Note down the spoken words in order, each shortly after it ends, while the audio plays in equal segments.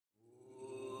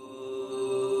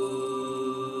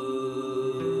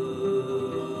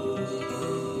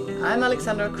I'm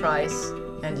Alexandra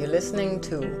Kreis, and you're listening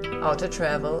to How to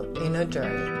Travel in a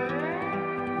Journey.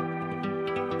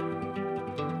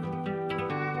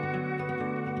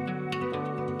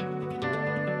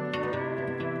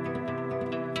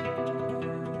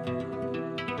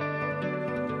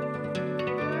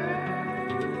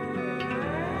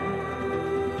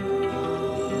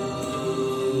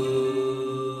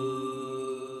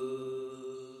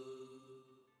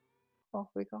 Off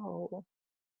we go.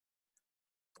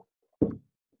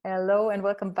 Hello and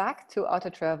welcome back to How to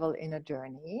Travel in a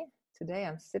Journey. Today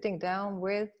I'm sitting down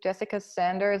with Jessica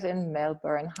Sanders in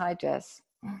Melbourne. Hi, Jess.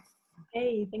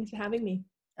 Hey, thanks for having me.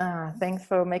 Thanks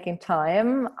for making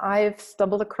time. I've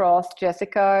stumbled across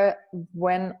Jessica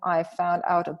when I found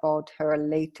out about her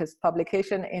latest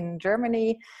publication in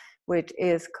Germany, which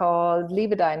is called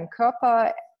Liebe deinen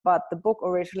Körper, but the book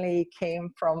originally came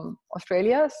from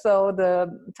Australia. So the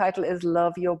title is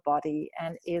Love Your Body,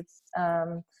 and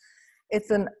it's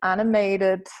an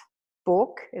animated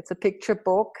book. It's a picture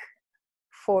book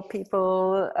for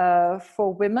people,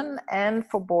 for women and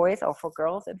for boys, or for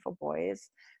girls and for boys,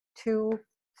 to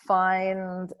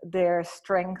find their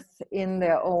strength in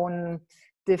their own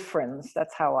difference.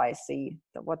 That's how I see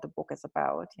what the book is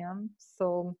about. Yeah.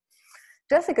 So,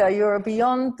 Jessica, you're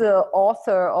beyond the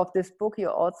author of this book.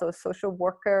 You're also a social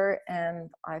worker, and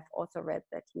I've also read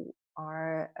that you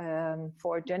are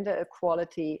for gender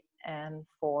equality and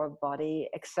for body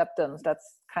acceptance.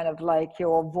 That's kind of like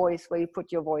your voice, where you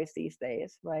put your voice these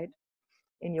days, right?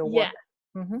 In your work.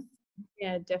 Mm-hmm.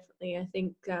 Yeah, definitely. I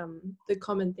think the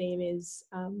common theme is,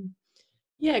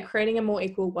 creating a more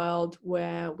equal world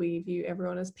where we view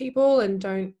everyone as people and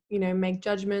don't, make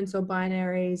judgments or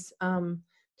binaries,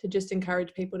 to just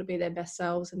encourage people to be their best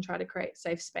selves and try to create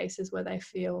safe spaces where they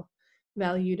feel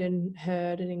valued and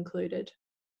heard and included.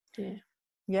 Yeah.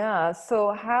 Yeah.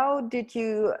 So how did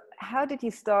you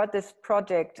start this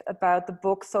project about the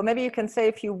book? So maybe you can say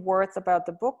a few words about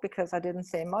the book, because I didn't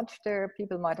say much there.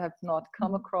 People might have not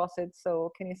come across it.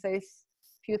 So can you say a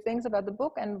few things about the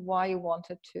book and why you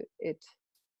wanted it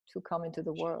to come into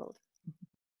the world?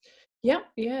 Yeah.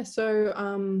 So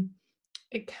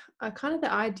kind of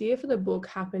the idea for the book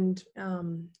happened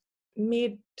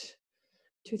mid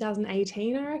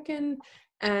 2018, I reckon.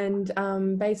 And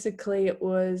basically it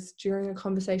was during a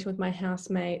conversation with my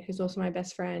housemate, who's also my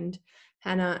best friend,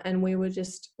 Hannah, and we were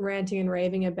just ranting and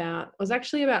raving about, it was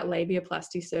actually about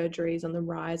labiaplasty surgeries on the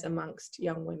rise amongst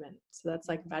young women. So that's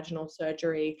like vaginal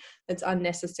surgery that's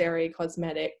unnecessary,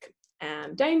 cosmetic,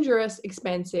 dangerous,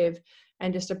 expensive,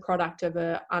 and just a product of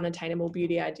an unattainable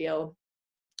beauty ideal.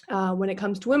 When it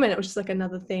comes to women, it was just like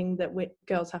another thing that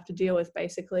girls have to deal with,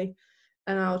 basically.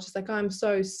 And I was just like, I'm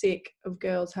so sick of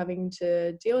girls having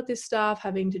to deal with this stuff,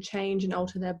 having to change and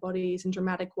alter their bodies in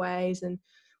dramatic ways and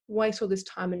waste all this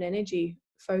time and energy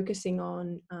focusing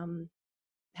on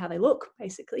how they look,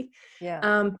 basically.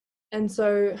 Yeah. And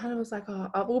so Hannah was like,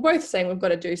 we're both saying we've got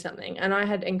to do something. And I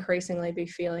had increasingly been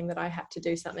feeling that I had to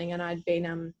do something. And I'd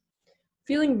been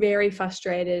feeling very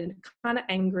frustrated, kind of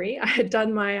angry. I had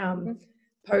done my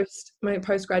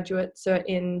postgraduate cert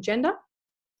in gender.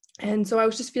 And so I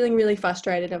was just feeling really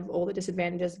frustrated of all the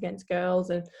disadvantages against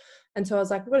girls. And so I was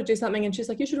like, we've got to do something. And she's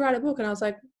like, you should write a book. And I was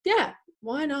like, yeah,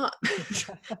 why not?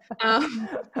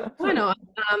 Why not?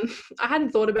 I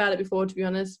hadn't thought about it before, to be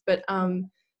honest. But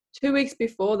 2 weeks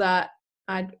before that,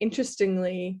 I'd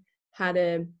interestingly had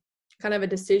a kind of a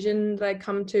decision that I'd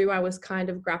come to. I was kind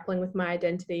of grappling with my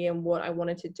identity and what I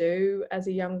wanted to do as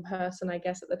a young person. I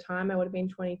guess at the time I would have been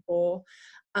 24.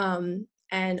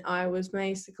 And I was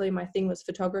basically, my thing was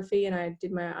photography, and I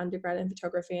did my undergrad in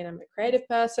photography, and I'm a creative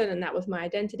person, and that was my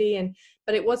identity.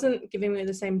 But it wasn't giving me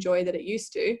the same joy that it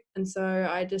used to. And so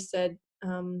I just said,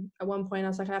 at one point I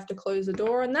was like, I have to close the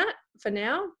door on that for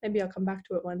now. Maybe I'll come back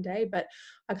to it one day. But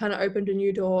I kind of opened a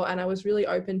new door, and I was really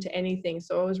open to anything.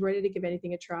 So I was ready to give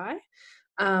anything a try.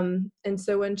 And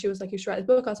so when she was like, you should write the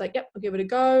book, I was like, yep, I'll give it a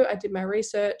go. I did my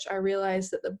research. I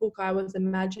realized that the book I was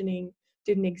imagining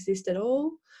didn't exist at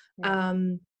all. I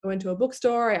went to a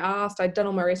bookstore. I asked, I'd done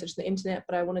all my research on the internet,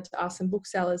 but I wanted to ask some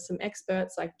booksellers, some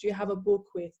experts, like, do you have a book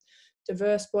with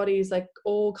diverse bodies, like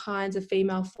all kinds of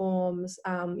female forms,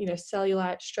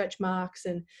 cellulite, stretch marks,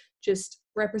 and just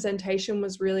representation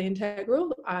was really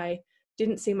integral. I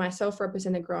didn't see myself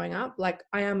represented growing up. Like,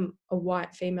 I am a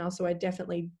white female, so I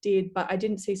definitely did, but I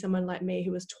didn't see someone like me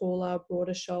who was taller,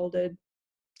 broader shouldered,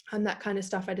 and that kind of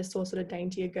stuff. I just saw sort of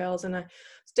daintier girls, and I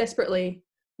was desperately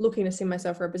looking to see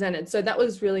myself represented. So that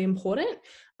was really important.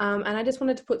 And I just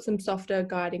wanted to put some softer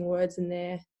guiding words in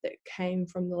there that came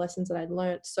from the lessons that I'd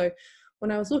learnt. So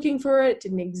when I was looking for it, it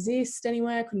didn't exist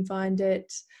anywhere. I couldn't find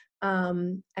it.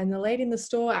 And the lady in the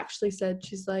store actually said,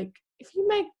 she's like, if you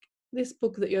make this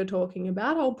book that you're talking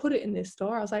about, I'll put it in this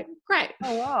store. I was like, great.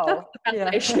 Oh, wow.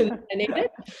 That's the validation I needed.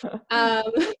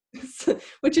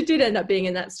 Which it did end up being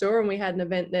in that store, and we had an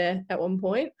event there at one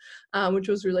point, which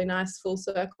was really nice, full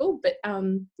circle. But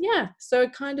yeah, so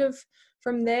kind of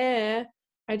from there,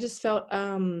 I just felt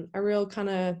a real kind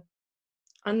of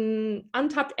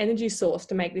untapped energy source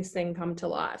to make this thing come to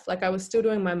life. Like I was still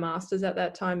doing my master's at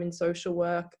that time in social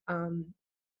work,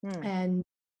 and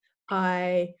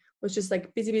I was just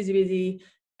like busy.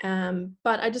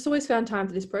 But I just always found time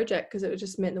for this project because it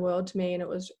just meant the world to me, and it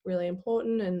was really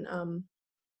important. And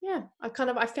yeah,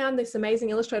 I found this amazing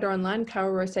illustrator online,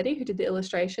 Carol Rossetti, who did the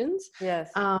illustrations.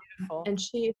 Yes, and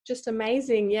she's just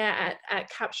amazing, at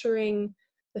capturing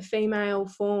the female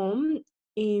form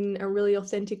in a really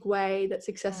authentic way that's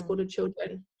accessible to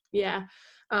children.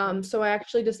 So I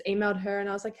actually just emailed her and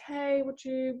I was like, hey, would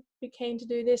you be keen to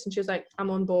do this? And she was like, I'm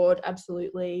on board,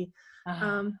 absolutely.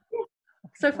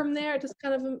 So from there it just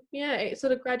kind of it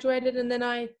sort of graduated, and then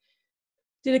I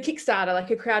did a Kickstarter, like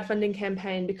a crowdfunding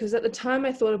campaign, because at the time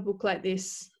I thought a book like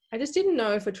this, I just didn't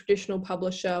know if a traditional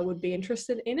publisher would be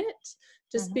interested in it,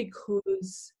 just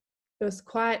because it was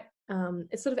quite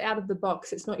it's sort of out of the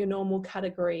box. It's not your normal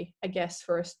category, I guess,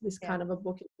 for this kind of a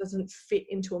book. It doesn't fit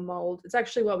into a mold. It's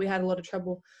actually what we had a lot of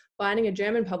trouble finding a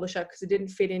German publisher, because it didn't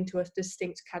fit into a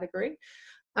distinct category.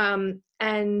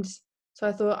 And so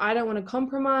I thought, I don't want to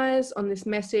compromise on this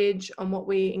message, on what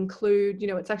we include.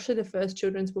 It's actually the first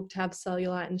children's book to have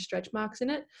cellulite and stretch marks in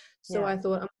it. So I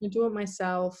thought, I'm going to do it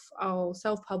myself. I'll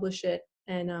self-publish it.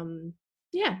 And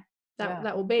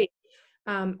that will be.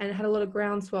 And it had a lot of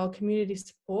groundswell community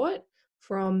support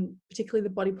from particularly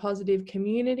the body positive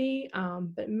community.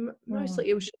 But mostly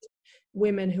it was just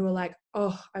women who were like,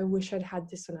 oh, I wish I'd had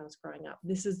this when I was growing up.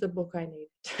 This is the book I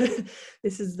needed.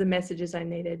 This is the messages I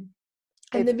needed.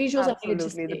 And it's the visuals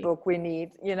absolutely the book we need.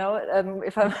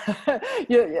 If I'm,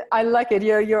 I like it.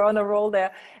 You're on a roll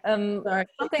there. Sorry.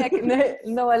 Something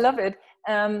no, I love it.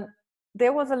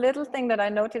 There was a little thing that I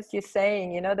noticed you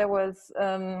saying. There was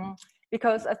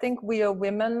because I think we are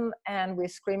women and we're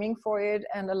screaming for it,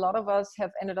 and a lot of us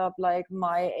have ended up like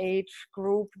my age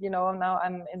group. Now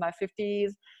I'm in my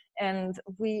 50s. And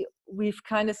we've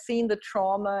kind of seen the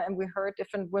trauma, and we heard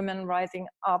different women rising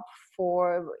up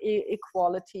for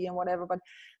equality and whatever. But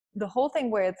the whole thing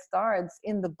where it starts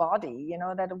in the body,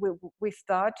 that we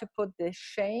start to put this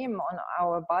shame on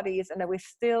our bodies, and that we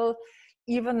still,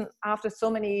 even after so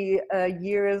many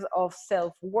years of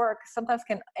self-work, sometimes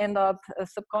can end up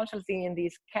subconsciously in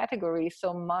these categories.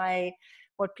 So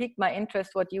what piqued my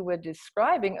interest, what you were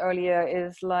describing earlier,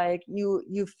 is like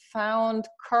you found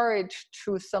courage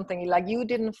through something. Like you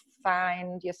didn't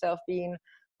find yourself being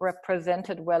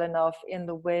represented well enough in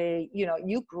the way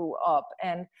you grew up.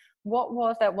 And what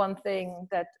was that one thing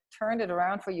that turned it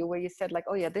around for you, where you said like,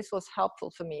 oh yeah, this was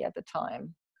helpful for me at the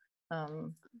time?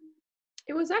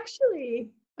 It was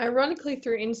actually ironically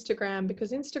through Instagram,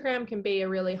 because Instagram can be a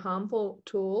really harmful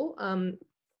tool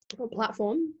or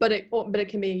platform, but it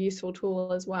can be a useful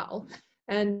tool as well.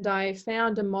 And I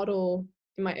found a model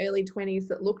in my early 20s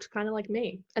that looked kind of like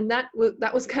me, and that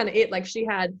was kind of it. Like she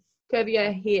had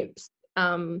curvier hips,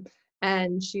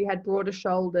 and she had broader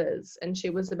shoulders, and she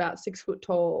was about 6 foot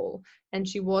tall, and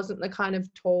she wasn't the kind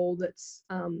of tall that's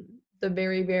the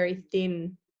very, very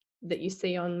thin that you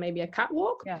see on maybe a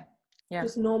catwalk.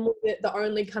 Just normal, the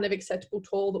only kind of acceptable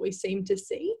tall that we seem to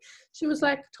see. She was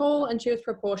like tall, and she was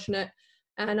proportionate.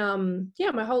 And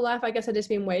my whole life, I guess I'd just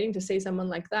been waiting to see someone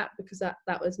like that, because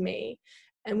that was me.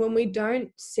 And when we don't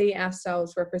see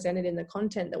ourselves represented in the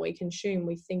content that we consume,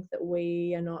 we think that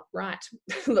we are not right,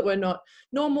 that we're not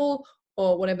normal,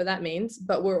 or whatever that means,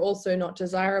 but we're also not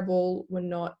desirable, we're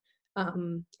not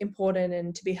important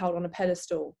and to be held on a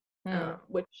pedestal,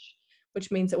 which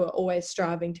means that we're always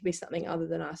striving to be something other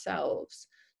than ourselves.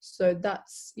 So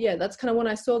that's kind of when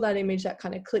I saw that image, that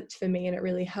kind of clicked for me, and it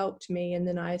really helped me. And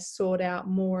then I sought out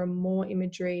more and more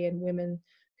imagery and women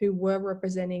who were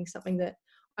representing something that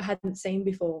I hadn't seen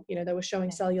before. They were showing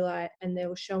cellulite, and they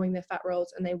were showing their fat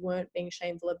rolls, and they weren't being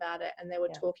shameful about it. And they were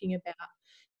talking about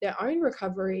their own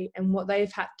recovery and what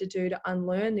they've had to do to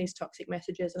unlearn these toxic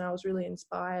messages. And I was really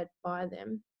inspired by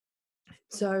them.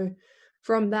 So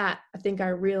from that, I think I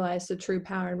realized the true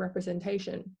power in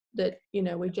representation, that,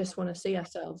 we just want to see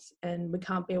ourselves, and we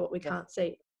can't be what we can't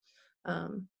see.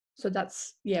 So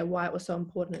that's, why it was so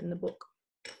important in the book.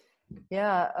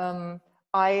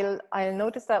 I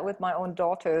noticed that with my own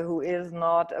daughter, who is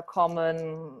not a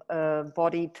common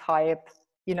body type,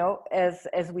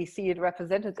 as we see it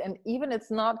represented. And even it's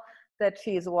not that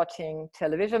she's watching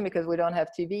television, because we don't have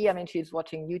TV. I mean, she's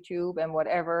watching YouTube and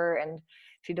whatever, and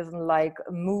she doesn't like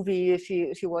movies.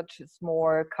 She watches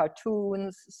more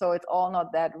cartoons, so it's all not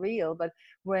that real. But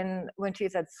when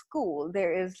she's at school,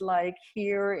 there is like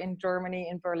here in Germany,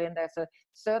 in Berlin, there's a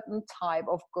certain type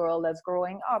of girl that's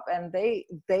growing up, and they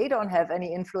don't have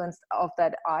any influence of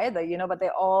that either, you know. But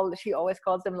she always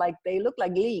calls them like, they look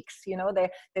like leeks, you know.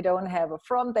 They don't have a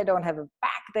front, they don't have a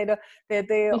back,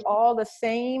 they're all the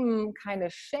same kind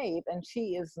of shape, and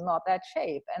she is not that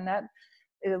shape. And that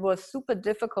it was super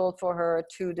difficult for her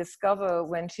to discover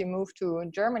when she moved to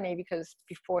Germany, because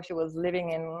before she was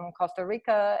living in Costa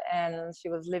Rica, and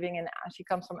she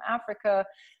comes from Africa,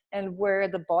 and where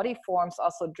the body forms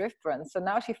are so different. So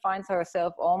now she finds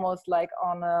herself almost like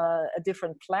on a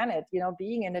different planet, you know,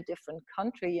 being in a different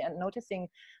country and noticing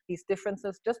these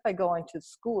differences just by going to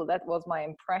school. That was my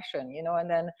impression, you know. And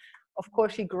then of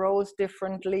course she grows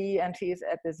differently, and she is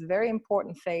at this very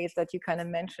important phase that you kind of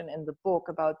mention in the book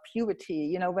about puberty,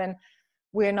 you know, when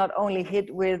we're not only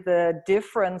hit with the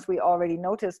difference we already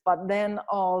noticed, but then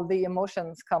all the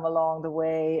emotions come along the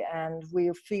way, and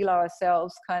we feel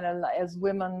ourselves kind of as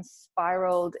women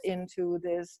spiraled into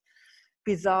this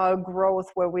bizarre growth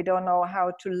where we don't know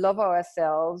how to love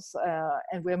ourselves,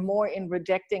 and we're more in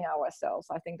rejecting ourselves.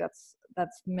 I think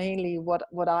that's mainly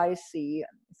what I see.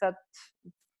 Is that,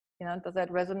 you know, does that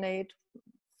resonate?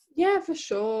 Yeah, for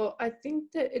sure. I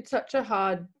think that it's such a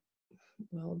hard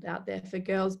world out there for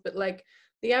girls, but like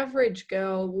the average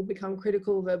girl will become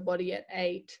critical of her body at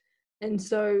 8. And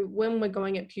so when we're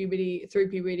going at through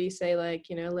puberty, say like,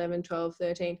 you know, 11, 12,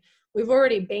 13, we've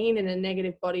already been in a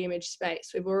negative body image space.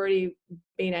 We've already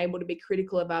been able to be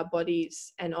critical of our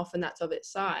bodies, and often that's of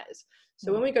its size.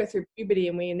 So when we go through puberty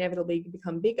and we inevitably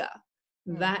become bigger,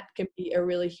 that can be a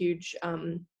really huge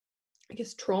I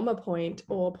guess trauma point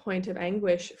or point of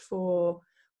anguish for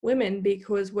women,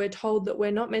 because we're told that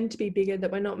we're not meant to be bigger,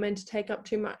 that we're not meant to take up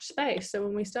too much space. So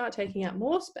when we start taking up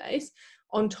more space,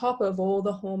 on top of all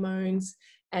the hormones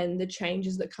and the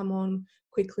changes that come on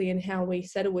quickly and how we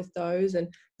settle with those, and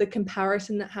the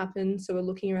comparison that happens, so we're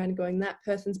looking around and going, that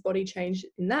person's body changed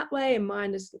in that way and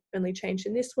mine has only changed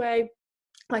in this way.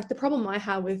 Like the problem I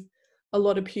have with a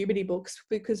lot of puberty books,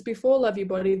 because before Love Your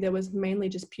Body there was mainly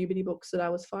just puberty books that I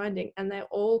was finding, and they're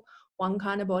all one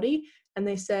kind of body, and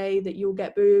they say that you'll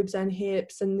get boobs and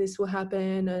hips and this will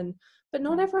happen, but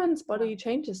not everyone's body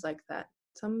changes like that.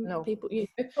 Some people, you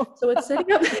know, so it's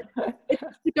setting up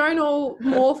we don't all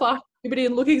morph after puberty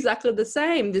and look exactly the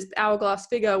same, this hourglass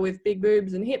figure with big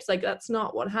boobs and hips. Like that's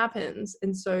not what happens.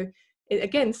 And so it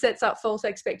again sets up false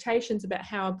expectations about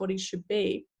how our bodies should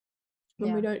be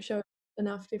when we don't show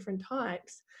enough different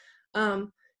types.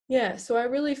 So I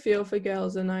really feel for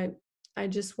girls, and I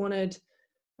just wanted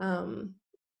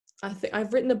I think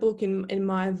I've written the book in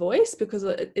my voice, because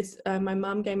it's my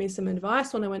mum gave me some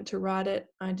advice when I went to write it.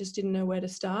 I just didn't know where to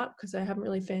start, because I haven't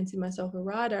really fancied myself a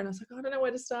writer, and I was like, I don't know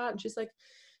where to start. And she's like,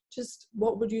 just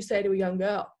what would you say to a young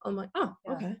girl? I'm like,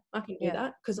 okay, I can do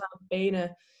that, because I've been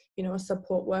a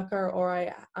support worker,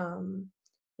 or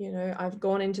I've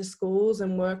gone into schools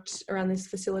and worked around this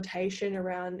facilitation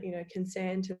around,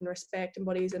 consent and respect and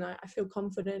bodies. And I feel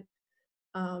confident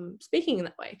speaking in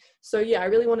that way. So I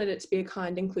really wanted it to be a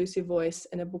kind, inclusive voice,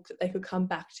 and a book that they could come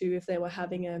back to if they were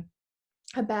having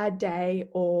a bad day,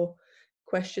 or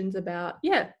questions about,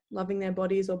 loving their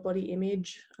bodies or body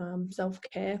image,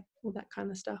 self-care, all that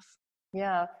kind of stuff.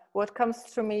 Yeah, what comes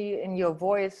to me in your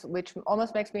voice, which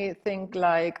almost makes me think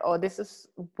like, oh, this is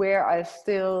where I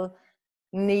still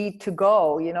need to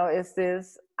go, is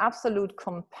this absolute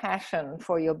compassion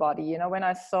for your body. When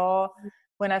I saw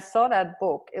that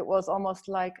book, it was almost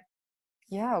like,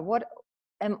 what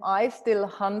am I still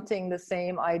hunting the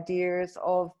same ideas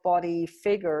of body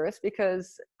figures?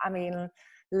 Because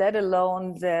let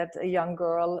alone that a young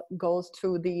girl goes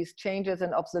through these changes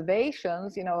and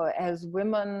observations, as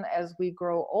women, as we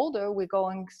grow older, we're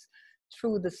going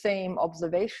through the same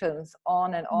observations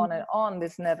on and on and on.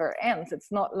 This never ends.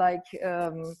 It's not like,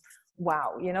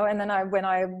 wow, and then when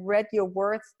I read your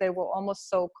words, they were almost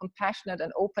so compassionate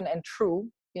and open and true.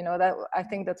 That I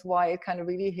think that's why it kind of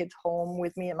really hit home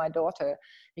with me and my daughter,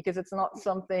 because it's not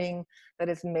something that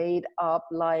is made up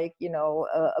like,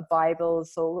 a Bible.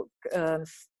 So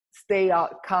stay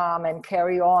out calm and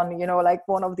carry on, like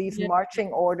one of these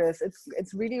marching orders.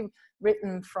 It's really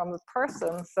written from a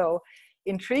person. So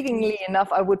intriguingly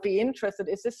enough, I would be interested,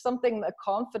 is this something, a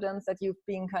confidence that you've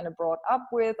been kind of brought up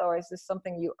with, or is this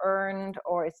something you earned,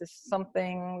 or is this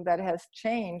something that has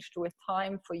changed with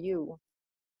time for you?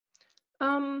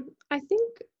 I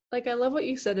think, I love what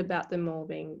you said about them all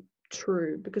being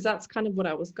true, because that's kind of what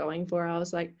I was going for. I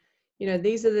was like, you know,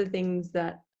 these are the things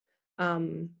that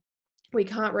we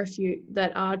can't refute,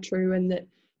 that are true, and that,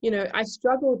 you know, I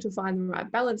struggle to find the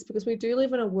right balance because we do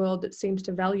live in a world that seems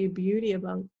to value beauty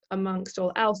amongst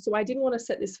all else. So I didn't want to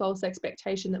set this false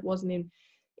expectation that wasn't in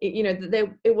it, you know,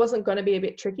 that it wasn't going to be a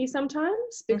bit tricky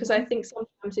sometimes, because I think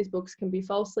sometimes these books can be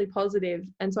falsely positive.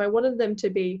 And so I wanted them to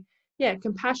be, yeah,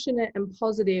 compassionate and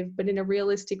positive, but in a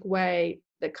realistic way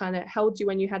that kind of held you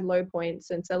when you had low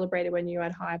points and celebrated when you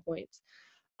had high points.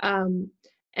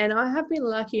 And I have been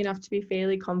lucky enough to be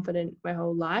fairly confident my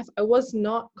whole life. I was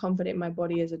not confident in my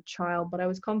body as a child, but I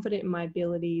was confident in my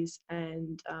abilities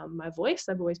and my voice.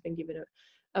 I've always been given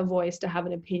a voice to have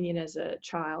an opinion as a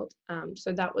child.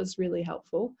 So that was really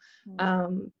helpful.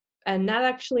 And that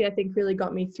actually, I think, really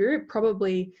got me through. It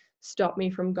probably stopped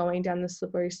me from going down the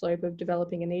slippery slope of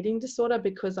developing an eating disorder,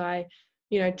 because I,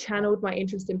 you know, channeled my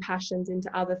interest and passions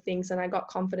into other things, and I got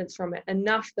confidence from it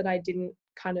enough that I didn't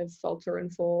kind of falter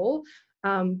and fall.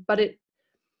 But it,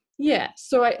 yeah,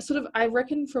 so I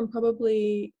reckon from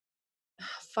probably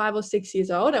 5 or 6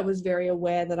 years old, I was very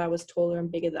aware that I was taller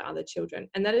and bigger than other children.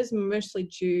 And that is mostly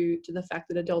due to the fact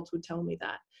that adults would tell me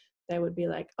that. They would be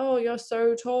like, oh, you're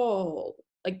so tall.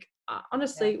 Like,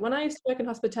 honestly, when I used to work in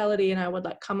hospitality and I would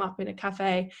like come up in a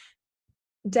cafe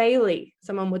daily,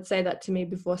 someone would say that to me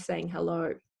before saying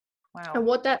hello. Wow. And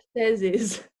what that says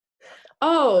is,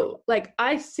 oh, like,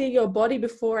 I see your body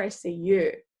before I see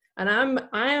you. And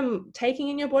I am taking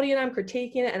in your body and I'm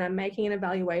critiquing it and I'm making an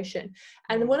evaluation.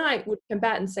 And when I would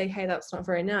combat and say, hey, that's not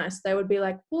very nice, they would be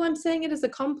like, well, I'm saying it as a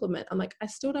compliment. I'm like, I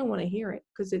still don't want to hear it,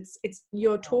 because it's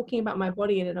you're talking about my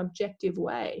body in an objective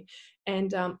way.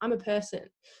 And I'm a person.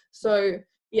 So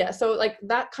yeah, so like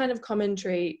that kind of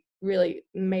commentary really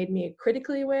made me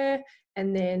critically aware.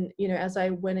 And then, you know, as I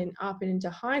went up and into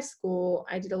high school,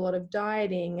 I did a lot of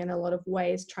dieting and a lot of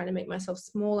ways trying to make myself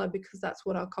smaller, because that's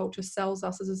what our culture sells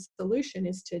us as a solution,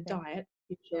 is to diet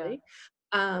usually,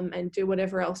 and do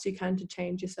whatever else you can to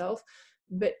change yourself.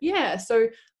 But yeah, so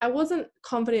I wasn't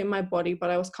confident in my body, but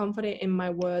I was confident in my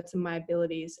words and my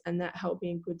abilities, and that helped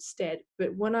me in good stead.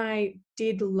 But when I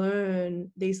did learn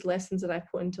these lessons that I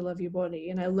put into Love Your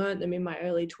Body, and I learned them in my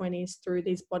early 20s through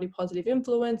these body positive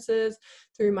influencers,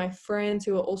 through my friends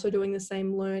who are also doing the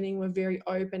same learning, we're very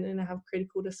open and have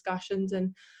critical discussions.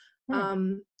 And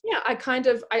yeah,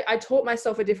 I taught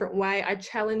myself a different way. I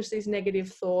challenged these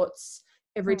negative thoughts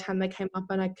every time they came up,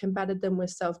 and I combated them with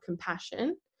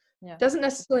self-compassion. Doesn't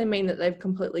necessarily mean that they've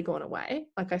completely gone away.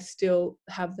 Like, I still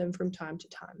have them from time to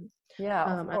time.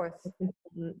 Of course. It's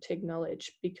important to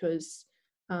acknowledge, because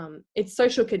it's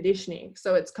social conditioning.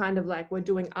 So it's kind of like we're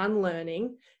doing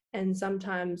unlearning, and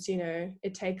sometimes, you know,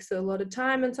 it takes a lot of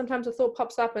time, and sometimes a thought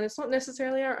pops up and it's not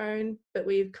necessarily our own, but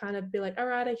we've kind of be like, all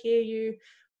right, I hear you,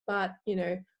 but, you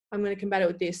know, I'm going to combat it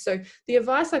with this. So the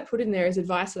advice I put in there is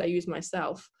advice that I use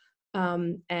myself,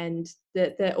 and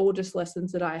that they're all just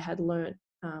lessons that I had learned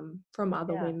from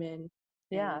other women.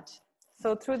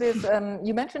 So through this,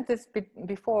 you mentioned this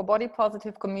before, body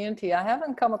positive community. I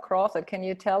haven't come across it. Can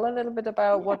you tell a little bit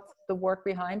about what's the work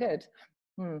behind it?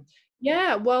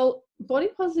 Yeah, well, body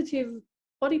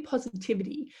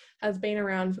positivity has been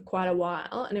around for quite a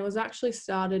while, and it was actually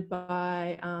started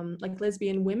by like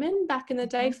lesbian women back in the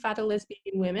day, fatter lesbian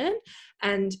women,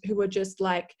 and who were just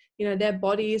like, you know, their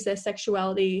bodies, their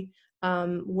sexuality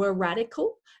were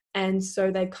radical. And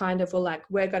so they kind of were like,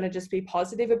 we're going to just be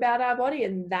positive about our body.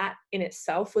 And that in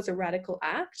itself was a radical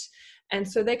act. And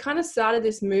so they kind of started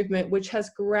this movement, which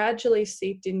has gradually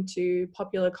seeped into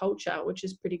popular culture, which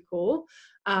is pretty cool.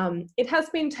 It has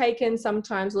been taken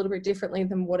sometimes a little bit differently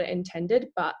than what it intended,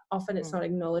 but often it's not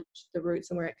acknowledged the roots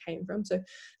and where it came from. So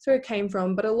it came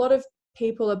from, but a lot of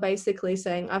people are basically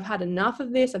saying, I've had enough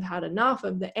of this. I've had enough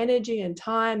of the energy and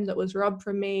time that was robbed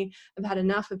from me. I've had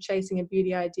enough of chasing a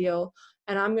beauty ideal,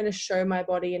 and I'm going to show my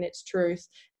body in its truth.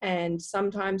 And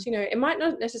sometimes, you know, it might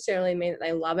not necessarily mean that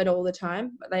they love it all the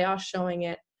time, but they are showing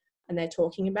it and they're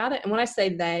talking about it. And when I say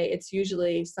they, it's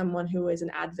usually someone who is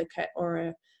an advocate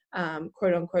or a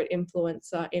quote unquote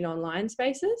influencer in online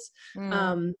spaces,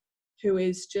 who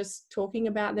is just talking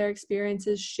about their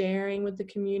experiences, sharing with the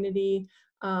community.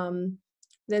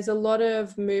 There's a lot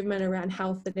of movement around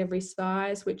health at every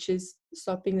size, which is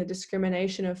stopping the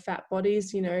discrimination of fat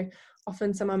bodies. You know,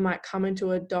 often someone might come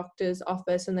into a doctor's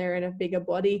office and they're in a bigger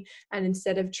body, and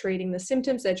instead of treating the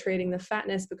symptoms, they're treating the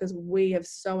fatness, because we have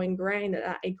so ingrained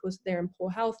that equals they're in poor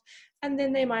health. And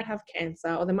then they might have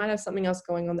cancer, or they might have something else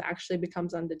going on that actually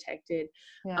becomes undetected.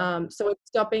 So it's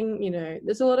stopping, you know,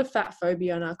 there's a lot of fat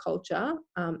phobia in our culture,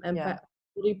 and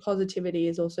body positivity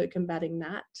is also combating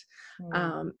that.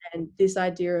 Mm. And this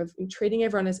idea of treating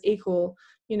everyone as equal,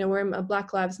 you know, we're in a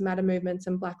Black Lives Matter movements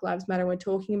and Black Lives Matter, we're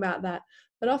talking about that.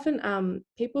 But often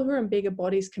people who are in bigger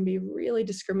bodies can be really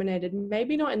discriminated,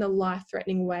 maybe not in the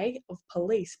life-threatening way of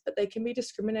police, but they can be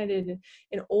discriminated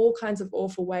in all kinds of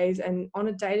awful ways. And on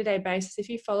a day-to-day basis, if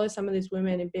you follow some of these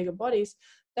women in bigger bodies,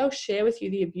 they'll share with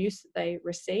you the abuse that they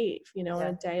receive, you know, on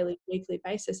a daily, weekly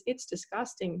basis. It's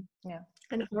disgusting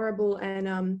and horrible.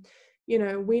 And, you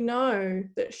know, we know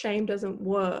that shame doesn't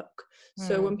work.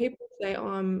 So when people say, oh,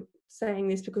 I'm saying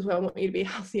this because I want you to be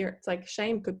healthier, it's like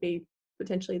shame could be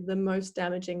potentially the most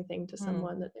damaging thing to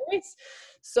someone that there is.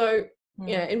 So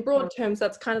yeah, in broad terms,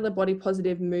 that's kind of the body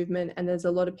positive movement, and there's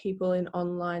a lot of people in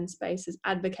online spaces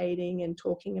advocating and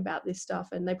talking about this stuff,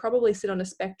 and they probably sit on a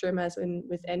spectrum as in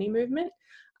with any movement,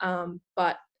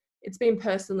 but it's been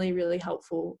personally really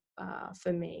helpful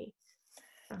for me.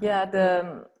 Yeah,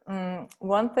 the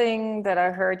one thing that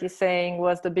I heard you saying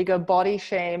was the bigger body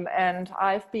shame, and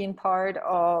I've been part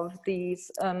of these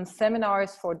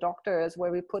seminars for doctors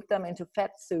where we put them into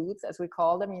fat suits, as we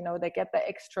call them. You know, they get the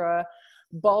extra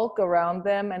bulk around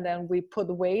them, and then we put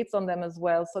weights on them as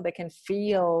well, so they can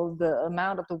feel the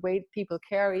amount of the weight people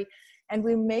carry. And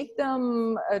we make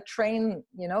them train,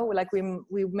 you know, like we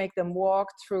make them walk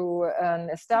through an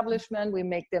establishment, we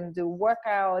make them do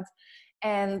workouts.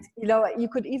 And, you know, you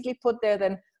could easily put there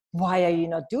then, why are you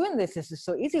not doing this? This is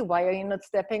so easy. Why are you not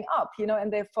stepping up? You know,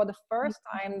 and they, for the first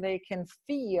time, they can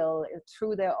feel it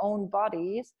through their own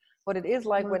bodies what it is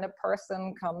like when a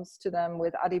person comes to them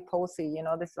with adiposity. You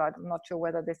know, this, I'm not sure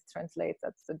whether this translates,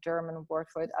 that's the German word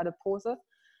for it, adipose.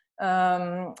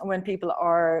 When people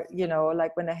are, you know,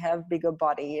 like when they have bigger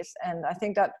bodies. And I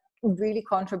think that really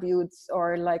contributes,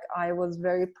 or like I was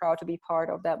very proud to be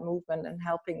part of that movement and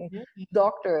helping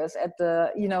doctors at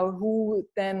the, you know, who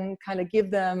then kind of give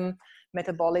them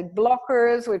metabolic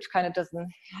blockers, which kind of doesn't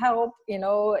help, you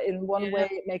know, in one way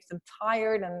it makes them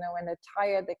tired, and then when they're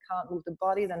tired they can't move the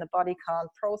body, then the body can't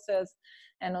process,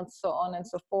 and so on and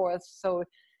so forth. So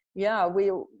yeah,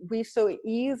 we so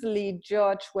easily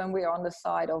judge when we're on the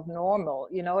side of normal,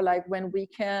 you know, like when we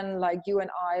can, like you and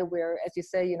I, we're, as you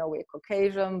say, you know, we're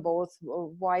Caucasian, both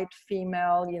white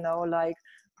female, you know, like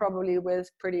probably with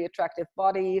pretty attractive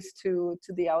bodies to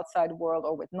the outside world,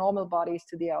 or with normal bodies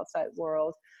to the outside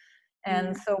world.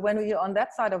 And so when we're on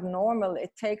that side of normal,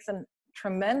 it takes a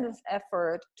tremendous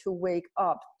effort to wake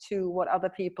up to what other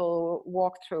people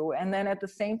walk through. And then at the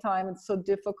same time, it's so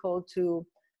difficult to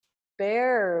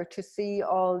bear to see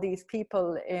all these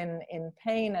people in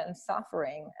pain and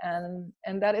suffering. And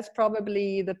that is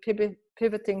probably the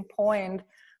pivoting point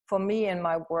for me in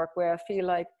my work, where I feel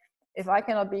like if I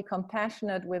cannot be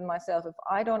compassionate with myself, if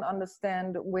I don't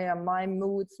understand where my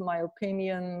moods, my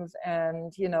opinions,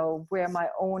 and, you know, where my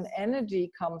own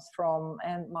energy comes from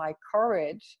and my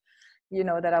courage, you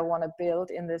know, that I want to build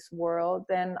in this world,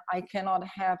 then I cannot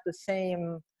have the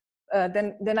same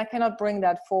then I cannot bring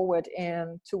that forward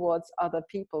in towards other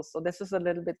people. So this is a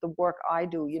little bit the work I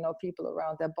do, you know, people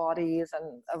around their bodies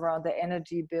and around their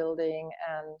energy building.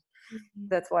 And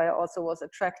that's why I also was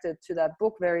attracted to that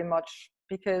book very much,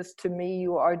 because to me,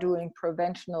 you are doing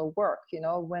preventional work. You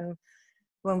know,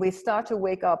 when we start to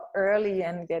wake up early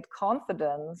and get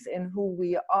confidence in who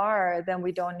we are, then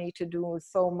we don't need to do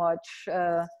so much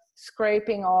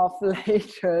scraping off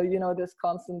later, you know, this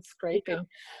constant scraping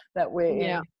that we're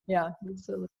in. Yeah,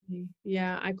 absolutely.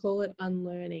 Yeah, I call it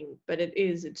unlearning, but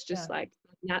it's just like,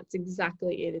 that's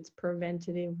exactly it. It's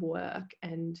preventative work.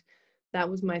 And that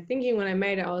was my thinking when I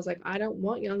made it. I was like, I don't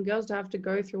want young girls to have to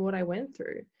go through what I went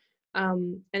through.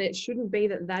 And it shouldn't be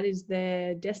that is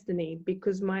their destiny,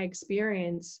 because my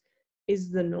experience is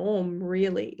the norm,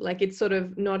 really. Like, it's sort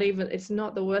of not even, it's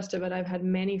not the worst of it. I've had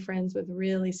many friends with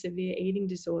really severe eating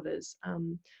disorders,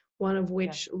 one of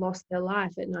which lost their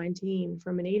life at 19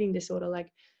 from an eating disorder.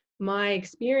 Like, my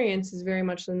experience is very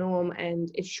much the norm, and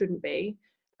it shouldn't be.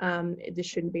 This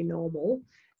shouldn't be normal.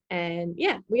 And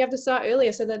yeah, we have to start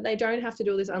earlier so that they don't have to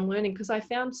do all this unlearning, because I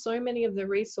found so many of the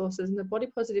resources, and the body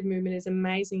positive movement is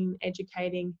amazing,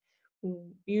 educating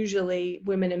usually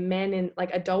women and men in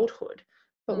like adulthood,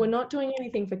 but we're not doing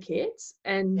anything for kids.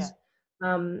 And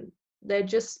they're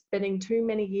just spending too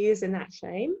many years in that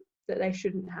shame that they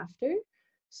shouldn't have to.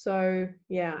 So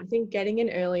yeah, I think getting in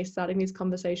early, starting these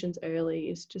conversations early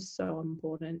is just so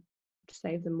important to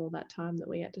save them all that time that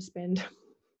we had to spend.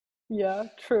 Yeah,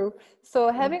 true. So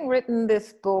having written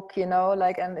this book, you know,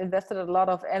 like, and invested a lot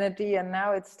of energy, and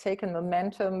now it's taken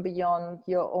momentum beyond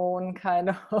your own kind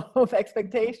of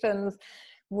expectations.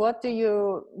 what do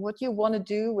you want to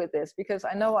do with this? Because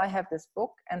I know I have this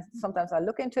book, and sometimes I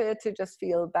look into it to just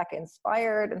feel back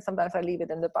inspired, and sometimes I leave it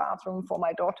in the bathroom for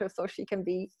my daughter so she can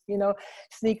be,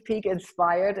 sneak peek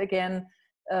inspired again.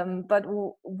 But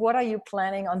what are you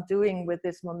planning on doing with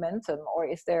this momentum, or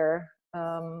is there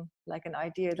like an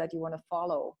idea that you want to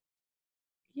follow?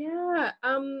 Yeah,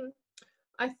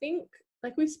 I think,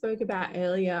 like we spoke about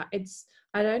earlier,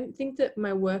 I don't think that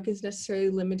my work is necessarily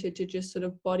limited to just sort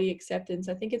of body acceptance.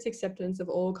 I think it's acceptance of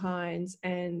all kinds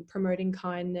and promoting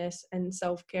kindness and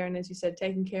self-care. And as you said,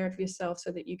 taking care of yourself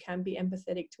so that you can be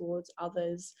empathetic towards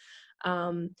others.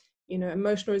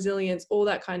 Emotional resilience, all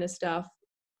that kind of stuff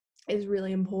is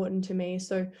really important to me.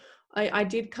 So I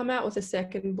did come out with a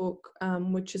second book,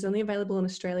 which is only available in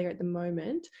Australia at the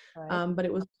moment, Right. but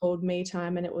it was called Me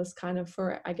Time, and it was kind of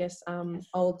for, I guess,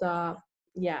 older,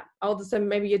 so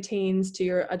maybe your teens to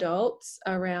your adults,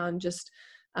 around just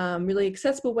really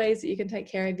accessible ways that you can take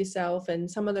care of yourself,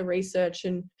 and some of the research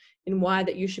and why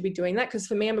that you should be doing that. Because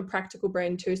for me, I'm a practical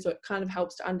brain too, so it kind of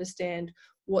helps to understand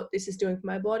what this is doing for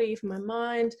my body, for my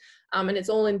mind, and it's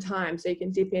all in time, so you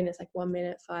can dip in. It's like 1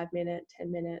 minute, 5 minute,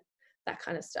 10 minute, that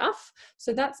kind of stuff.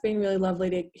 So that's been really lovely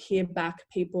to hear back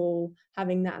people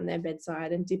having that in their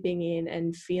bedside and dipping in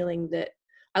and feeling that.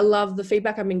 I love the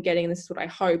feedback I've been getting, and this is what I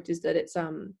hoped, is that it's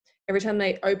every time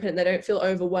they open it, they don't feel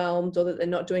overwhelmed or that they're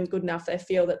not doing good enough. They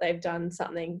feel that they've done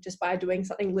something just by doing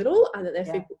something little, and that they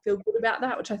feel good about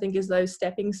that, which I think is those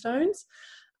stepping stones.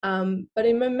 But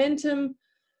in momentum,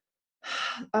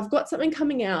 I've got something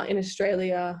coming out in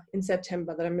Australia in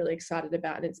September that I'm really excited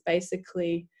about. And it's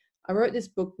basically, I wrote this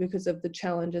book because of the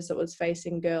challenges that was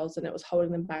facing girls, and it was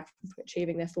holding them back from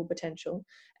achieving their full potential.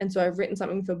 And so I've written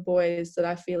something for boys that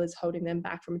I feel is holding them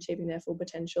back from achieving their full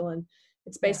potential. And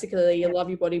it's basically a Love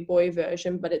Your Body boy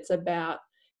version, but it's about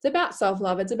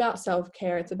self-love, it's about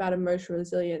self-care, it's about emotional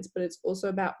resilience, but it's also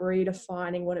about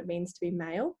redefining what it means to be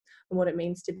male and what it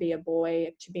means to be a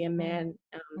boy, to be a man.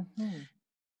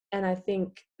 And I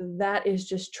think that is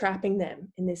just trapping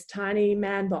them in this tiny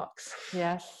man box.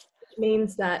 Yes. Which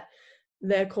means that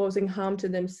they're causing harm to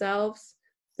themselves.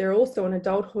 They're also in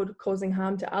adulthood causing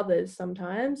harm to others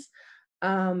sometimes.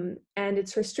 And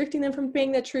it's restricting them from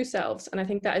being their true selves. And I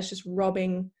think that is just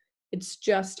it's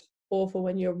just awful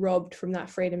when you're robbed from that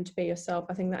freedom to be yourself.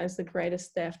 I think that is the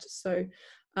greatest theft. So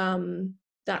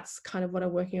that's kind of what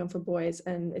I'm working on for boys,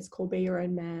 and it's called Be Your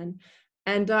Own Man.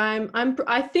 And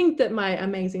I think that my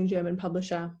amazing German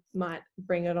publisher might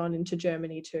bring it on into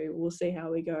Germany too. We'll see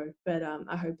how we go, but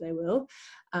I hope they will,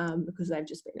 because they've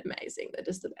just been amazing. They're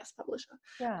just the best publisher.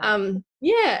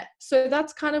 So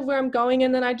that's kind of where I'm going.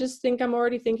 And then I just think I'm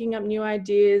already thinking up new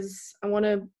ideas. I want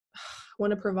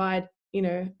to provide,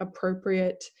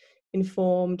 appropriate,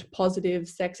 informed, positive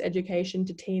sex education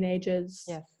to teenagers.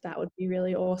 Yes. That would be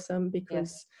really awesome,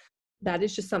 because that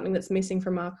is just something that's missing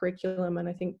from our curriculum. And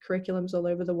I think curriculums all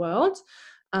over the world,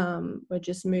 we're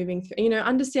just moving through,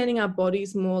 understanding our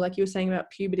bodies more, like you were saying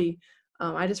about puberty.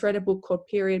 I just read a book called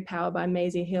Period Power by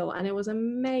Maisie Hill, and it was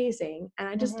amazing. And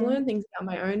I just learned things about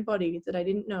my own body that I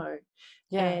didn't know,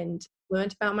 and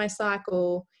learned about my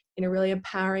cycle in a really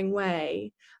empowering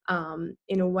way,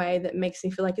 in a way that makes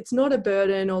me feel like it's not a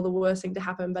burden or the worst thing to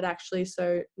happen, but actually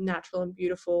so natural and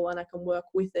beautiful, and I can work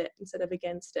with it instead of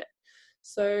against it.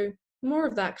 So more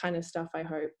of that kind of stuff, I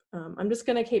hope. I'm just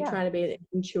going to keep trying to be as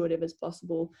intuitive as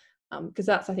possible, because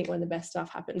that's, I think, when the best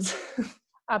stuff happens.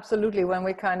 Absolutely, when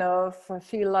we kind of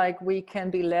feel like we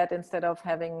can be led instead of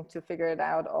having to figure it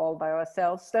out all by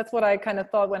ourselves. That's what I kind of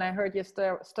thought when I heard your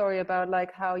story about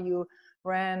like how you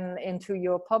ran into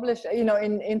your publisher,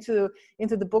 into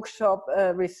the bookshop,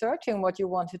 researching what you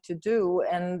wanted to do,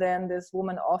 and then this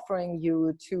woman offering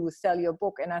you to sell your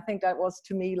book. And I think that was,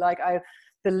 to me, like, I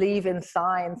believe in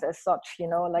signs as such,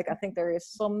 like I think there is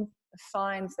some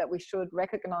signs that we should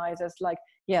recognize as like,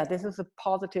 this is a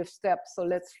positive step, so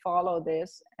let's follow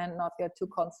this and not get too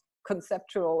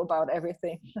conceptual about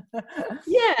everything.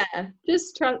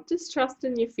 Just trust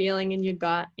in your feeling, in your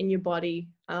gut, in your body.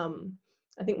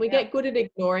 I think we get good at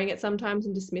ignoring it sometimes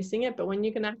and dismissing it, but when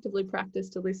you can actively practice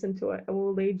to listen to it, it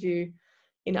will lead you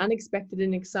in unexpected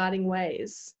and exciting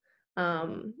ways,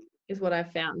 is what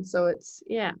I've found. So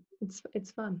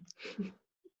it's fun.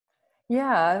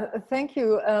 Thank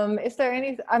you. Is there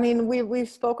any, we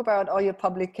spoke about all your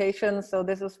publications, so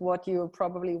this is what you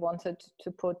probably wanted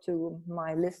to put to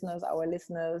our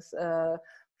listeners,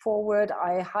 forward.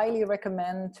 I highly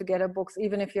recommend to get her books,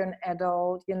 even if you're an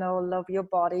adult, you know, Love Your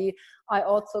Body. I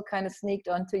also kind of sneaked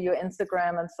onto your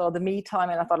Instagram and saw the me time,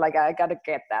 and I thought, like, I got to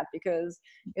get that, because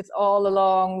it's all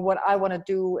along what I want to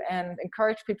do and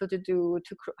encourage people to do.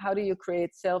 How do you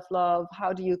create self-love?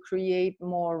 How do you create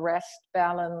more rest,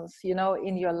 balance, you know,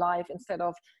 in your life, instead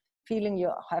of feeling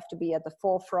you have to be at the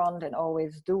forefront and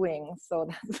always doing. So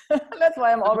that's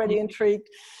why I'm already intrigued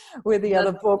with the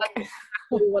other book. That's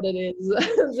exactly what it is.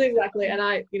 That's exactly. And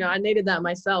I needed that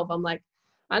myself. I'm like,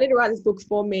 I need to write this book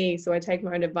for me, so I take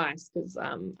my own advice, because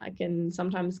I can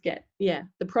sometimes get,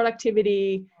 the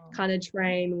productivity kind of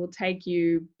train will take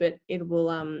you, but it will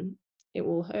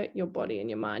hurt your body and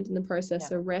your mind in the process.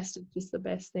 So rest is just the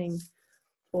best thing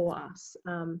for us.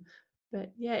 But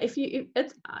yeah,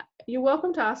 you're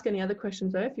welcome to ask any other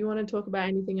questions though. If you want to talk about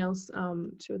anything else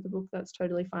to the book, that's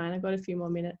totally fine. I've got a few more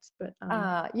minutes, but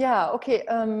okay.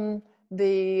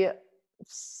 The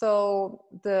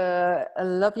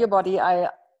Love Your Body,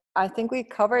 I think we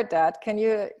covered that. Can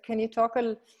you talk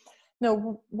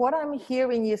what I'm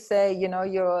hearing you say, you know,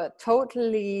 you're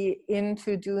totally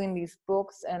into doing these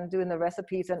books and doing the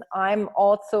recipes, and I'm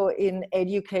also in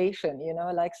education, you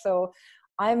know, like, so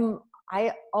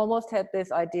I almost had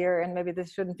this idea, and maybe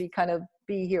this shouldn't be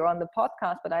here on the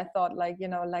podcast, but I thought, like, you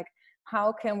know, like,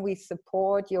 how can we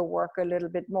support your work a little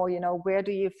bit more? You know, where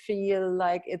do you feel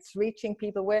like it's reaching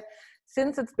people? Where,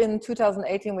 since it's been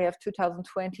 2018, we have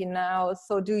 2020 now.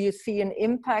 So do you see an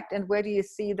impact, and where do you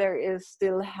see there is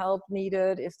still help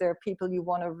needed? Is there people you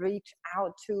want to reach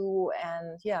out to?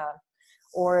 And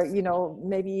or, you know,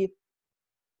 maybe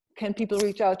can people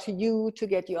reach out to you to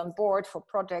get you on board for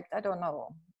projects? I don't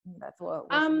know. That's what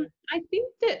I think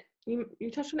that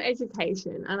you touched on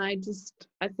education, and I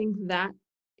think that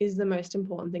is the most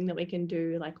important thing that we can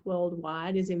do, like,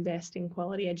 worldwide, is invest in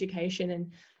quality education.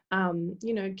 And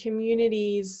you know,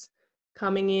 communities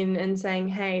coming in and saying,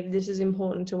 hey, this is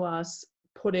important to us,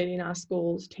 put it in our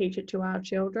schools, teach it to our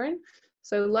children.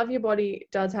 So Love Your Body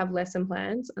does have lesson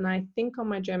plans, and I think on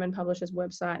my German publisher's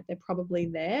website they're probably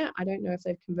there. I don't know if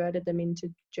they've converted them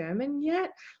into German yet,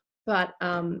 but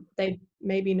they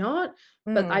maybe not.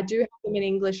 But I do have them in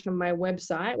English on my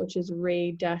website, which is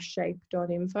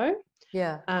re-shape.info.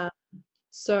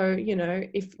 So, you know,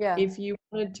 if you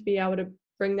wanted to be able to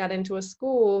bring that into a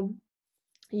school,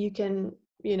 you can,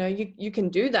 you know, you can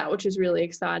do that, which is really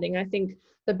exciting. I think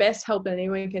the best help that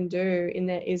anyone can do in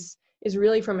there is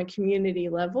really from a community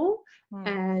level.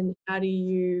 And how do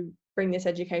you bring this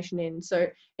education in? So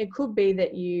it could be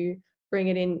that you bring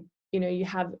it in, you know, you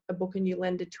have a book and you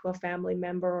lend it to a family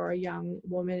member or a young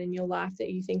woman in your life that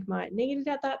you think might need it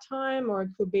at that time. Or it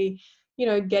could be, you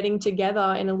know, getting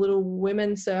together in a little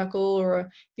women's circle, or if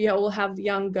you all have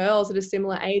young girls at a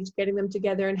similar age, getting them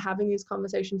together and having these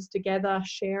conversations together,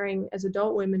 sharing as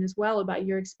adult women as well about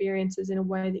your experiences in a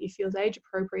way that you feel is age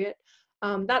appropriate.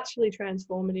 That's really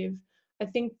transformative. I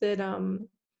think that,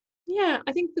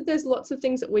 I think that there's lots of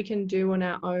things that we can do on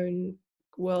our own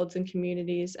worlds and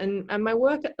communities. And my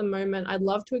work at the moment, I'd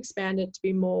love to expand it to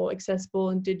be more accessible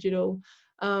and digital.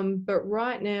 But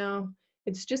right now,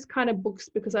 it's just kind of books,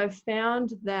 because I've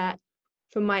found that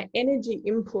for my energy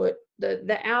input,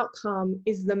 the outcome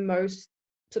is the most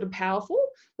sort of powerful.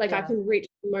 Like, I can reach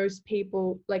most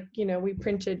people. Like, you know, we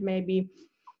printed maybe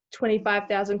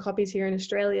 25,000 copies here in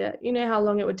Australia. You know how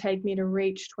long it would take me to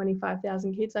reach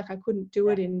 25,000 kids? Like, I couldn't do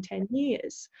it in 10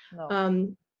 years.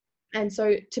 And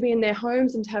so to be in their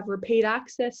homes and to have repeat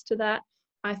access to that,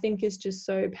 I think is just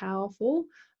so powerful.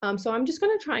 So I'm just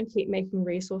going to try and keep making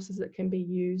resources that can be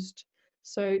used.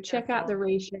 So check out the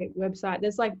Reshape website.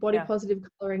 There's like body positive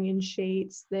coloring in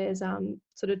sheets. There's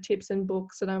sort of tips and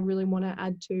books that I really want to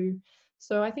add to.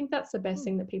 So I think that's the best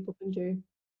thing that people can do.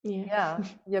 Yeah,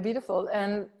 beautiful.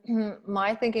 And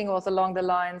my thinking was along the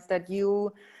lines that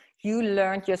you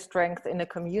learned your strength in a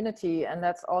community, and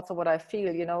that's also what I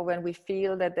feel, you know, when we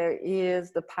feel that there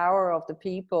is the power of the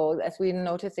people, as we're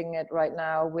noticing it right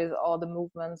now with all the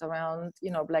movements around, you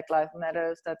know, Black Lives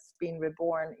Matters, that's been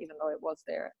reborn, even though it was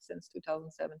there since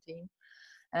 2017.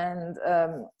 And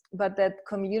but that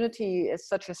community is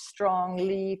such a strong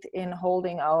lead in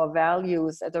holding our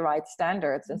values at the right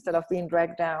standards, instead of being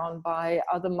dragged down by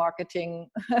other marketing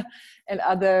and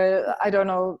other, I don't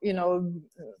know, you know,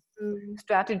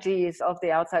 strategies of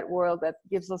the outside world that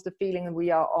gives us the feeling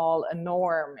we are all a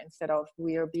norm instead of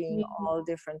we are being all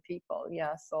different people.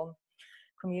 So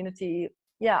community.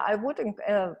 I would,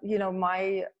 you know,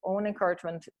 my own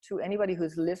encouragement to anybody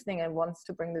who's listening and wants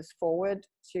to bring this forward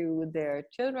to their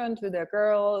children, to their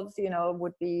girls, you know,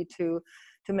 would be to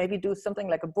to maybe do something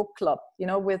like a book club, you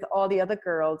know, with all the other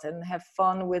girls and have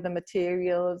fun with the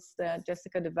materials that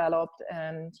Jessica developed.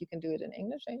 And you can do it in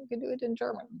English and you can do it in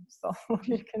German. So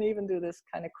you can even do this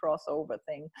kind of crossover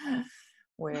thing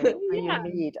where you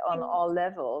meet on all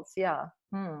levels. Yeah.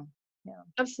 Yeah.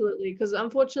 Absolutely. Because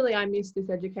unfortunately, I missed this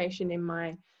education in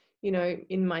my,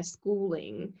 in my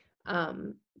schooling.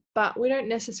 But we don't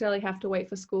necessarily have to wait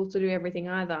for school to do everything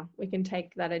either. We can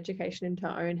take that education into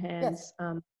our own hands.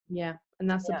 Yes. And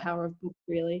that's the power of books,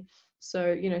 really.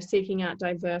 So, seeking out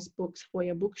diverse books for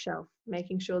your bookshelf,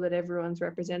 making sure that everyone's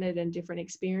represented and different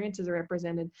experiences are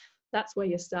represented. That's where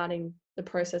you're starting the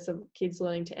process of kids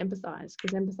learning to empathize,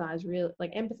 because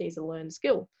empathy is a learned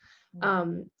skill.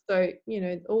 So,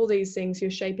 all these things,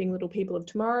 you're shaping little people of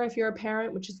tomorrow if you're a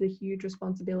parent, which is a huge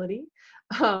responsibility,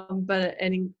 but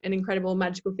an incredible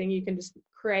magical thing. You can just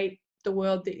create the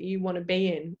world that you want to be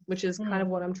in, which is kind of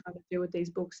what I'm trying to do with these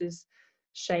books, is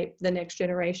shape the next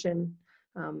generation,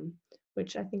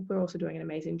 which I think we're also doing an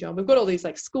amazing job. We've got all these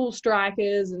like school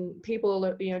strikers and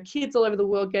people, kids all over the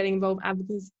world getting involved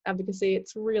in advocacy.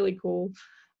 It's really cool.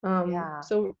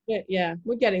 So yeah,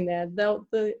 we're getting there.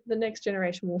 The next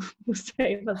generation will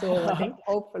save us all, I think.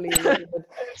 Hopefully a little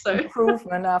bit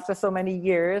improvement after so many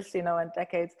years, and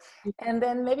decades. And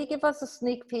then maybe give us a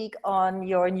sneak peek on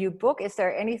your new book. Is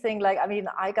there anything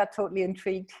I got totally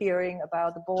intrigued hearing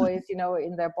about the boys,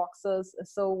 in their boxes.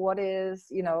 So what is,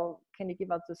 can you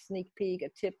give us a sneak peek, a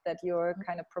tip that you're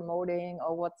kind of promoting,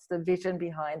 or what's the vision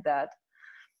behind that?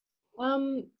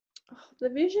 The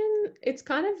vision, it's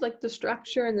kind of like the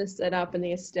structure and the setup and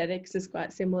the aesthetics is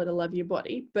quite similar to Love Your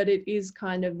Body, but it is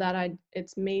kind of that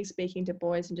it's me speaking to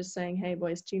boys and just saying, hey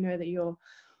boys, do you know that you're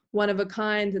one of a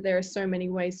kind, that there are so many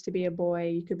ways to be a boy?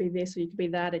 You could be this or you could be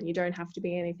that, and you don't have to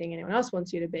be anything anyone else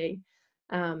wants you to be.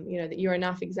 That you're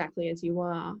enough exactly as you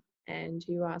are, and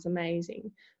who you are is amazing.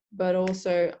 But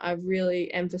also I've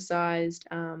really emphasized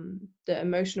the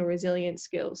emotional resilience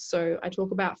skills. So I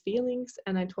talk about feelings,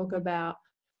 and I talk about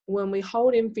when we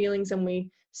hold in feelings and we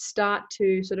start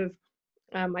to sort of,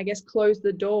 close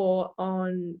the door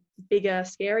on bigger,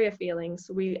 scarier feelings,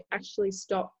 we actually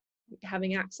stop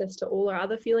having access to all our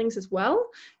other feelings as well.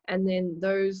 And then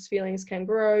those feelings can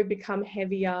grow, become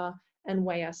heavier, and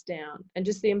weigh us down. And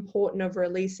just the importance of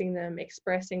releasing them,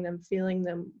 expressing them, feeling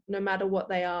them, no matter what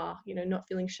they are, not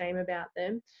feeling shame about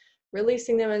them,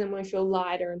 releasing them, and then we feel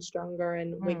lighter and stronger,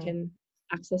 and we can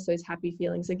access those happy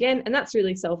feelings again. And that's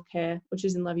really self-care, which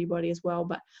is in Love Your Body as well,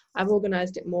 but I've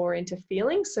organized it more into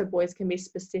feelings, so boys can be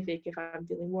specific. If I'm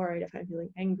feeling worried, if I'm feeling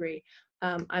angry,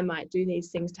 I might do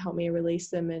these things to help me release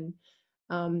them.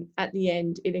 And at the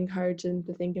end, it encourages them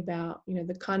to think about,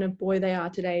 the kind of boy they are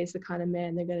today is the kind of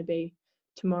man they're going to be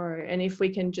tomorrow. And if we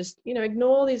can just,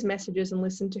 ignore these messages and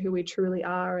listen to who we truly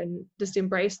are and just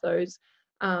embrace those,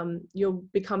 you'll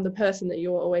become the person that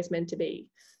you're always meant to be.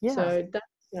 So that's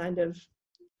kind of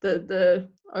the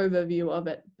overview of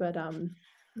it. But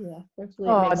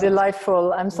hopefully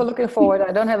delightful. I'm so looking forward.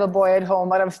 I don't have a boy at home,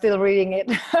 but I'm still reading it.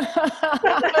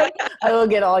 I will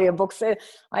get all your books. I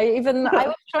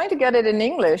was trying to get it in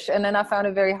English, and then I found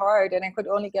it very hard, and I could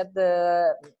only get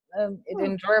it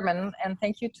in German. And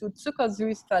thank you to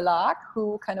Zuckersüß Verlag,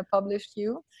 who kind of published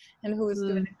you and who is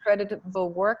doing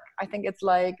incredible work. I think it's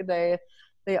like they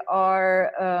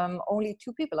are only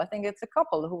two people. I think it's a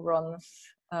couple who runs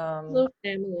little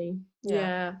family.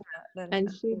 And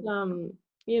she's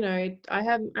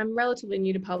I'm relatively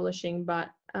new to publishing, but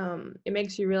it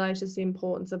makes you realize just the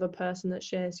importance of a person that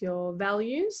shares your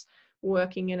values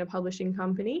working in a publishing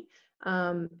company,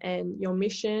 and your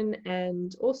mission.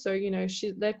 And also,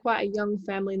 they're quite a young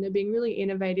family, and they're being really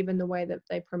innovative in the way that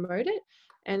they promote it,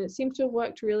 and it seems to have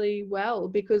worked really well,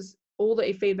 because all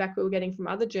the feedback we were getting from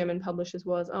other German publishers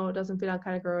was, it doesn't fit our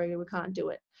category, we can't do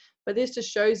it. But this just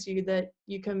shows you that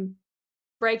you can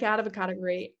break out of a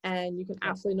category and you can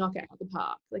absolutely knock it out of the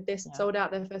park. Like, they sold out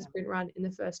their first print run in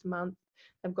the first month.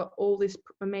 They've got all this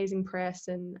amazing press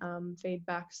and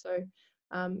feedback. So,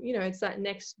 it's that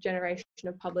next generation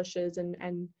of publishers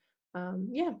and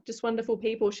just wonderful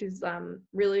people. She's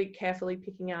really carefully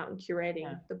picking out and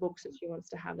curating the books that she wants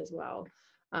to have as well.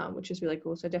 Which is really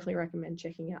cool. So I definitely recommend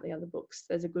checking out the other books.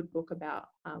 There's a good book about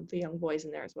for young boys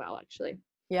in there as well, actually.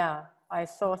 Yeah, I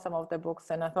saw some of the books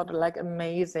and I thought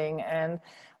amazing. And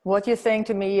what you're saying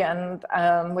to me, and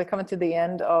we're coming to the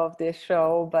end of this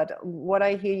show, but what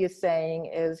I hear you saying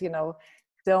is,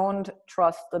 don't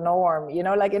trust the norm,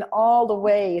 in all the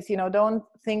ways, don't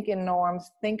think in norms,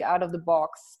 think out of the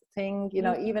box, think,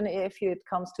 even if it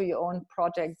comes to your own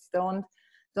projects, don't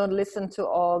don't listen to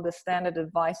all the standard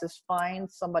advices. Find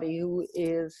somebody who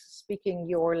is speaking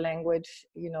your language,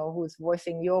 who's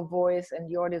voicing your voice and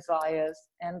your desires.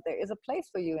 And there is a place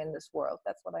for you in this world.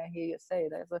 That's what I hear you say.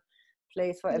 There's a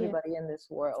place for everybody in this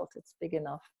world. It's big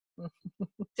enough.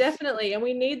 Definitely. And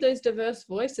we need those diverse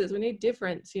voices. We need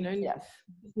difference, Yes.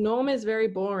 Norm is very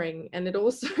boring. And it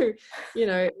also,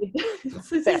 it's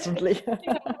Definitely.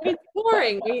 it's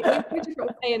boring. We do a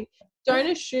different way. And don't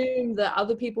assume that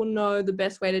other people know the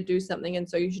best way to do something. And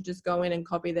so you should just go in and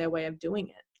copy their way of doing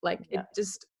it. Like it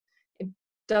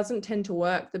doesn't tend to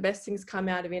work. The best things come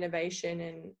out of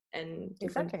innovation and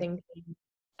different thinking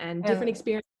and different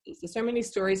experiences. There's so many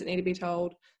stories that need to be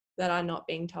told that are not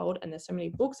being told, and there's so many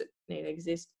books that need to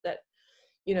exist that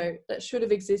that should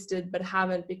have existed but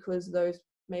haven't, because those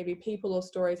maybe people or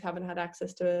stories haven't had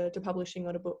access to publishing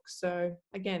or to books. So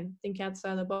again, think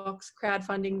outside the box.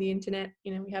 Crowdfunding, the internet,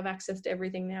 we have access to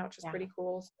everything now, which is pretty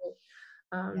cool. So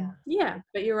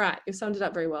but you're right, you've summed it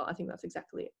up very well. I think that's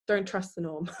exactly it. Don't trust the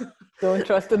norm. Don't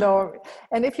trust the norm.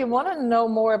 And if you want to know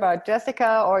more about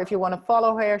Jessica, or if you want to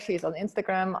follow her, she's on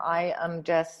Instagram. I am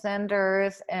Jess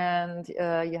Sanders, and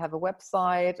you have a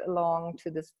website along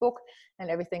to this book, and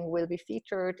everything will be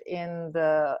featured in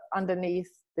the underneath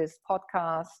this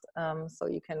podcast, so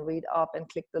you can read up and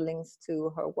click the links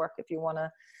to her work if you want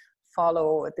to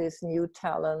follow this new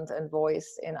talent and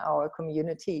voice in our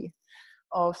community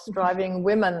of striving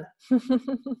women.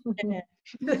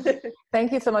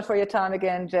 Thank you so much for your time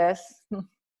again, Jess.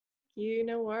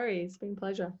 No worries. It's been a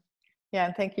pleasure. Yeah,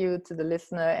 and thank you to the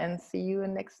listener, and see you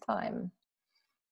next time.